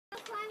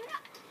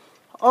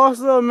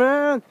Awesome,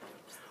 man.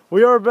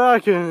 We are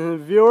back,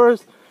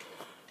 viewers,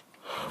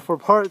 for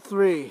part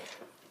 3.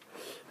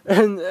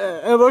 And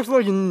it looks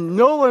like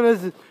Nolan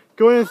is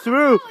going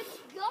through. Oh, it's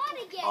gone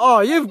again. Oh,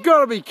 you've got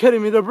to be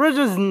kidding me. The bridge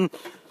is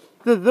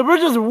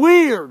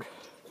weird.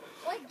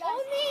 It's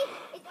only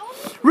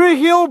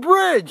Rehill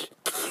Bridge.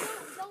 don't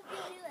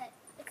feel it.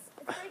 It's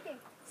breaking.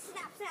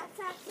 Snap, snap,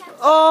 snap, snap.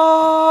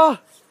 Oh,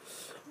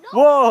 No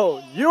whoa,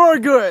 way. you are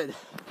good.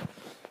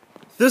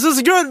 This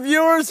is good,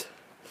 viewers.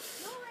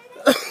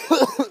 No, it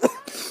isn't.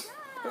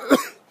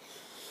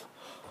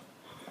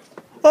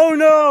 Oh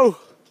no.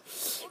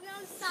 We're going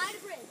on the side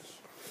of the bridge.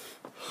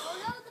 Oh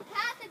no, the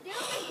path of doom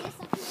is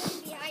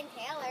disappearing behind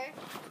Taylor.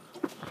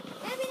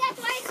 Maybe that's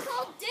why it's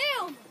called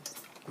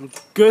Doom.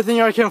 Good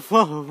thing I can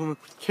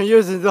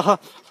use the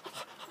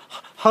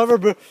hover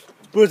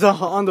boots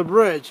on the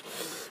bridge.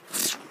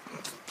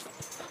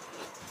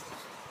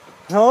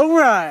 All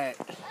right.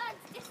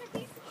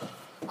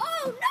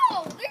 Oh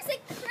no, there's a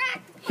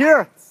crack.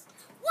 Here.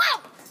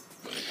 Whoa!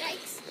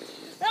 Yikes.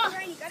 Oh,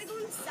 you gotta go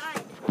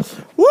inside.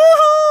 Woohoo!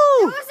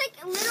 There was like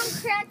little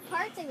cracked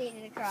parts I made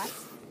it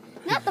across.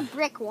 Not the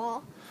brick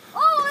wall.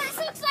 Oh, this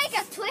looks like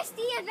a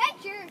twisty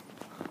adventure.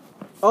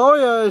 Oh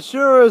yeah, it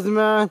sure is,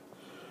 man.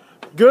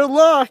 Good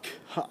luck.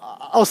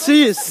 I'll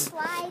see you.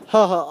 Slide.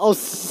 I'll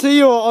see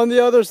you on the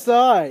other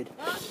side.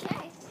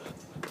 Okay.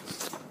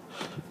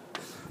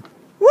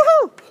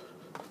 Woohoo!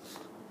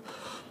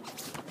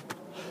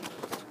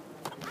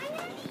 I'm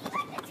gonna be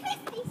like the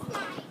twisty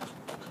slide.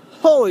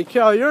 Holy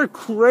cow, you're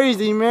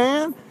crazy,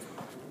 man.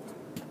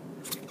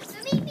 So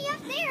meet me up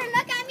there and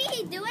look at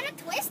me doing a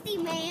twisty,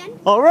 man.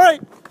 All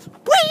right.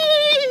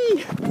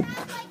 Whee! And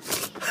I'm like,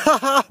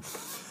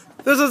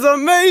 This is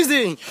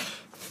amazing.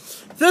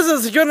 This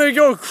is gonna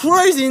go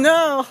crazy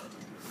now.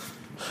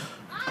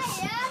 I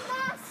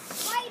am a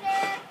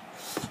spider.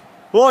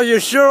 Well, you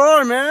sure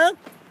are, man.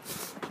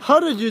 How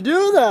did you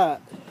do that?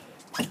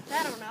 I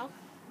don't know.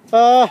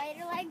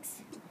 Spider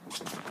legs.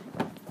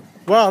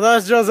 Wow,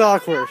 that's just I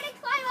awkward.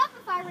 would climb up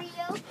if I were you.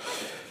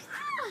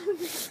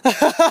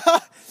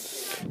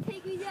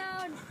 Take me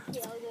down.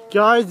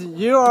 Guys,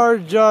 you are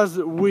just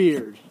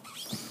weird.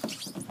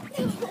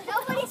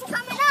 Nobody's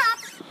coming up.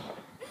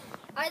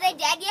 Are they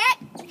dead yet?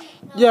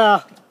 Yeah,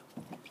 Are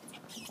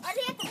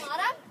they at the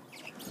bottom?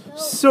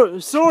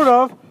 sort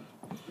of.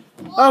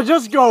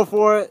 Just go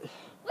for it.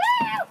 Woo!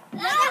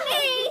 Look at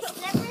me.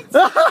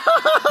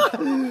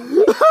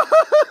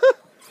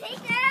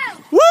 Take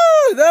them.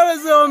 Woo! That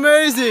is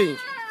amazing.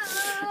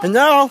 And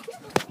now,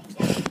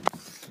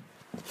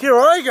 here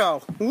I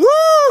go.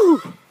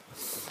 Woo!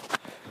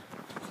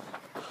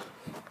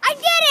 I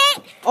did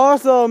it.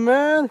 Awesome,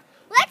 man.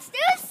 Let's do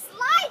a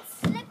slide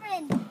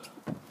slipping.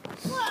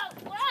 Whoa,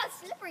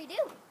 slippery do.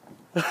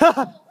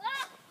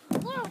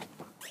 Whoa.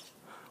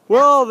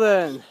 Well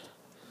then,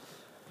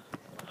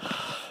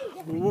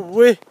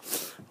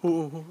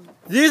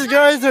 these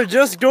guys are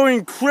just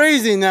going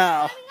crazy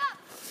now.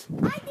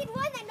 Coming up. I did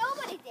one that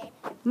nobody did.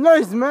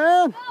 Nice,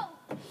 man. Go.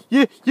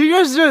 You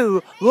guys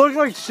just look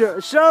like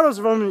shadows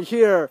from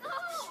here. Go.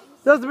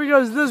 That's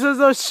because this is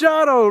a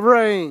shadow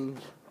range.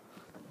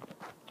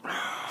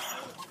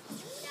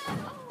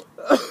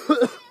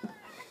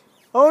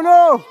 Oh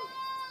no!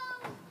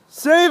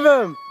 Save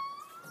him!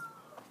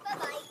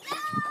 Bye-bye.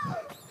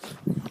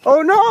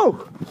 Oh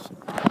no!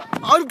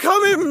 I'm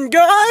coming,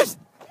 guys!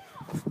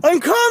 I'm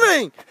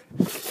coming!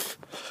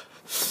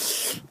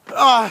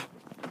 Ah,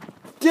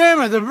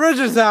 damn it, the bridge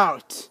is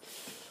out.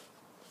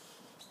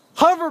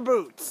 Hover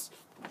boots.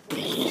 Did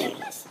you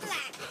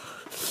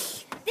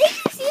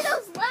see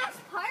those last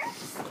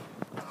parts?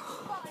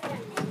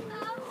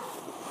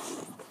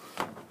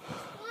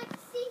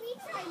 Let's see me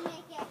try and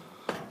make it.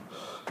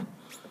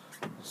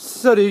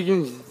 So do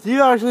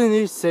you actually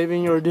need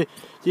saving, or do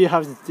you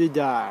have to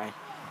die?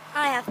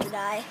 I have to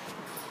die.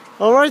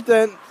 All right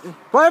then.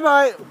 Bye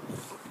bye.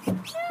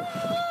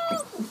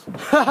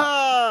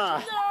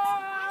 Haha.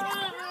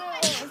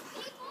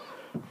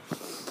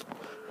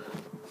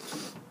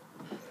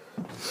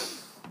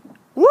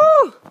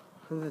 Woo!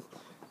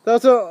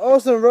 That's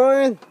awesome,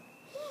 Ryan.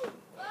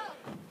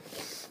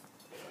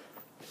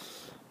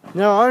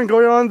 Now I'm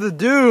going on the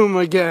Doom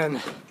again.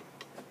 That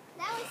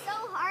was so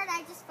hard,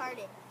 I just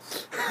farted.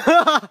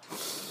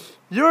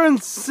 You're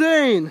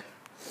insane.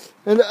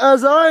 And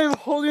as I'm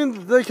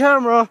holding the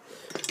camera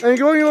and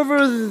going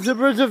over the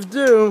Bridge of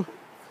Doom,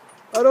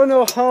 I don't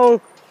know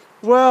how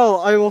well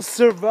I will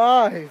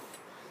survive.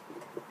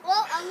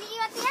 Well, I'll meet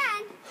you at the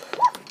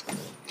end.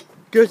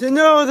 Good to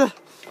know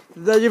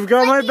that you've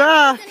got my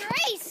back. Amazing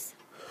race.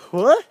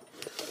 What?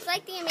 It's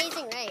like the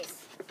Amazing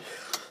Race.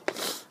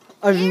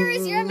 I've Here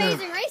is your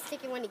Amazing Race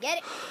ticket when you get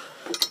it.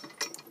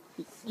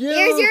 Yeah.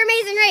 Here's your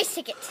Amazing Race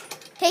ticket.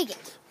 Take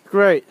it.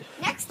 Great.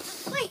 Next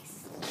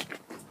place.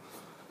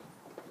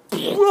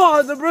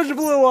 Whoa, the bridge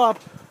blew up.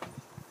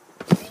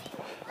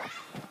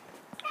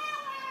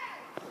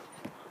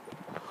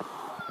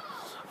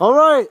 All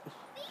right.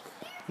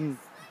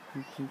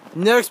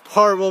 Next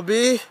part will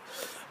be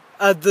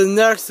at the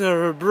next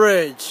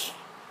bridge.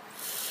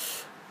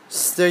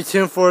 Stay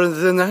tuned for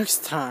the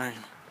next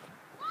time.